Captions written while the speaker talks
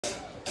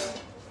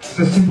It's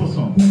a simple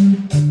song.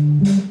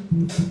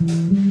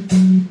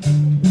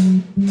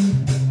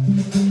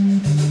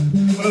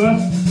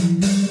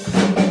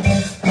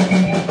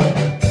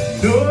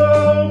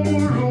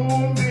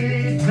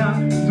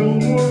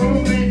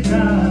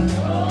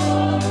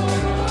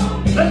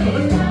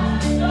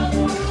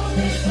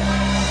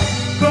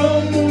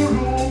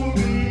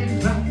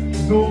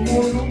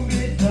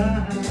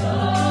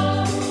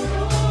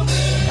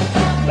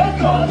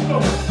 Let's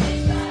go.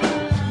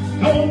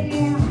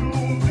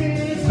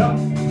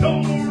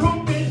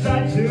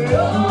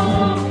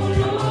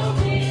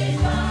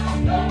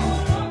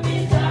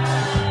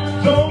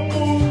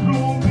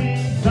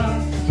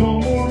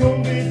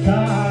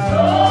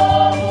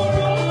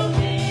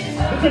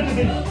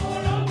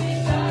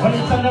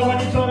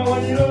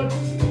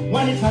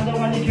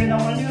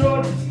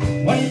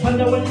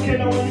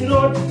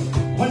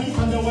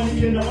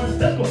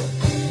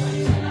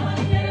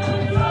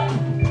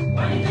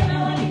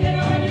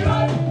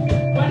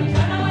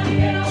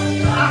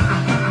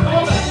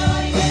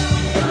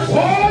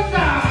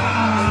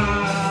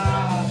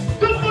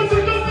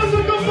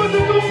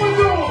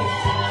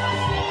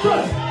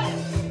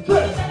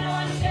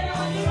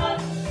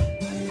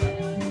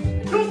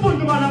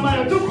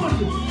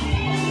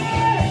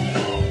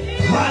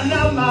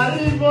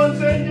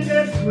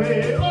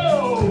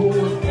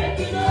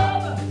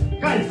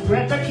 Guys,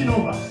 we're taking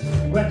over.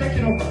 We're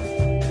taking over.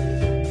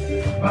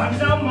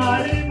 Banda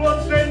Mari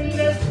was sending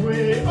this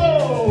way.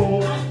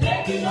 Oh, I'm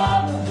taking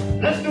over.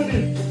 Let's do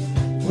this.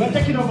 We're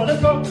taking over.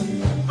 Let's go.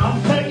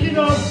 I'm taking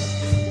over.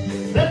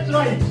 Let's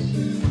try it.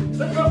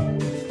 Let's go.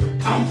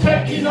 I'm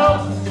taking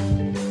over.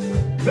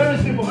 Very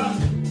simple, huh?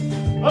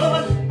 All of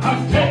us.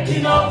 I'm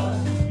taking over.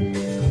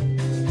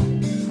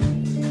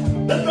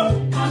 Let's go.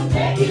 I'm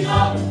taking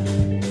over.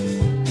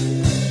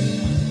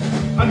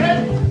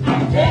 Again.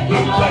 I'm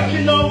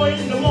taking over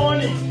in the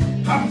morning.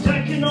 I'm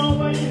taking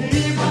over in the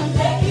evening. I'm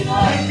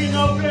taking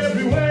up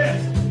everywhere.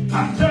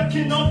 I'm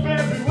taking up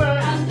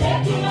everywhere. I'm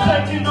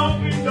taking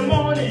up in the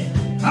morning.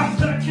 I'm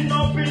taking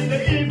up in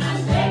the evening.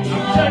 I'm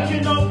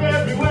taking up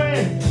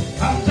everywhere.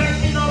 I'm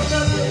taking up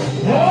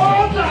everywhere.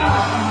 Water!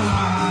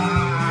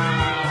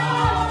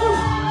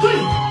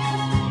 Sing!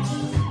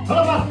 All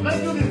of us, let's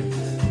do this.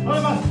 All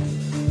of us.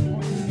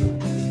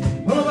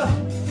 All of us.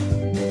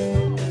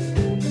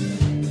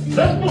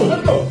 Let's move,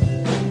 let's go.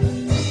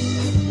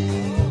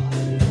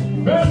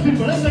 Very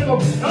simple, let's take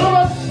over. All of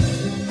us.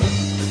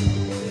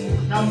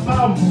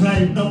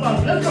 Right,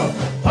 let's go.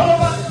 All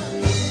of us.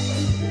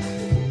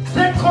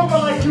 Take over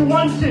like you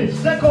want it.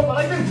 Take over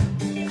like this.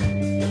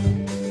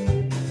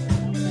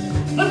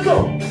 Let's go.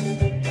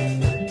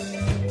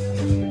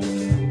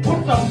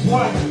 Put some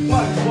swag.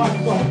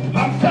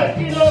 I'm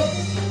taking up.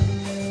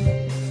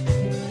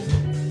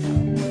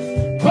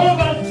 All of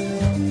us.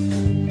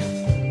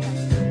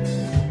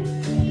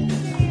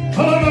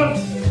 All of us.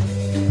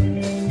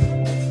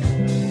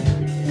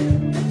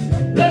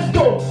 Let's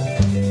go.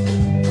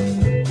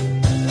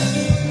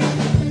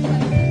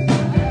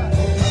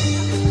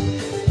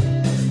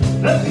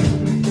 Let's go.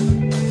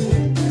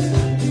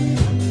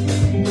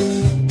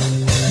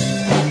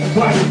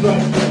 Right. Let's go.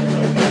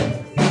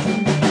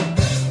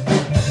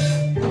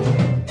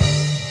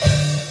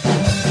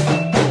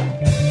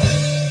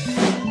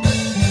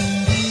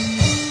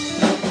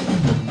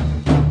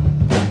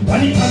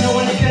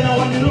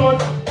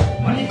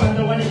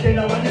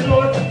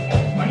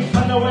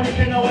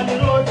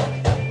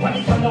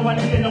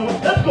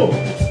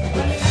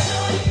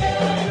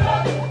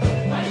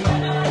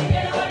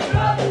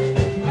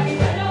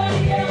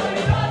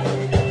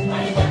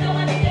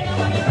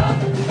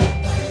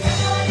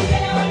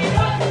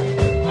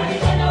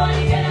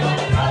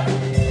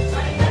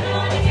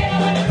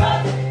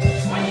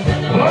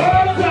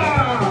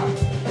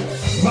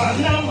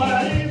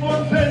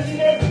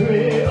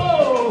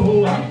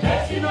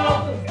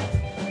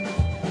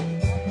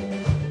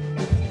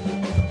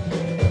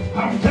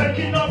 I'm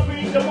taking up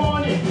in the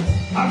morning.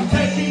 I'm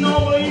taking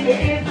over in the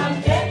evening.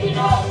 I'm taking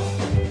up.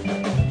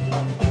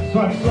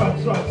 Swat.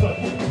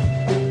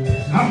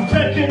 I'm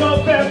taking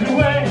up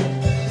everywhere.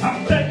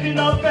 I'm taking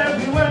up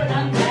everywhere.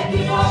 I'm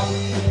taking up.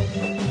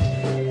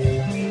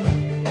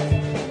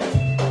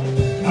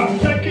 I'm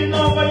taking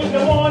over in the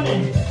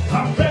morning.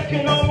 I'm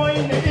taking over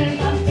in the evening.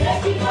 I'm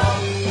taking up.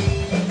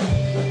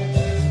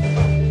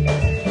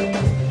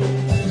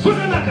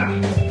 Sudanaka.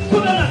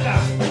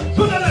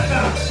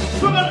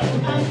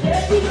 I'm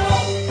taking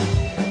up.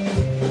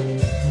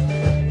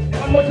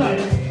 One more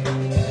time.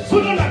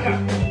 Sudanaka.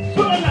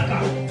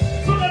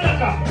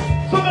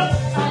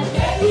 I'm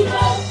taking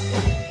up.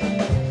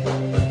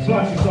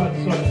 Swat.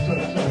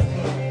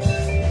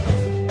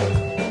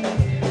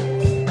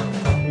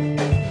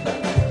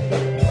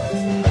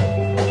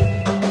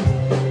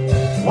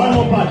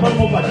 One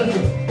more part. Let's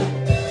go.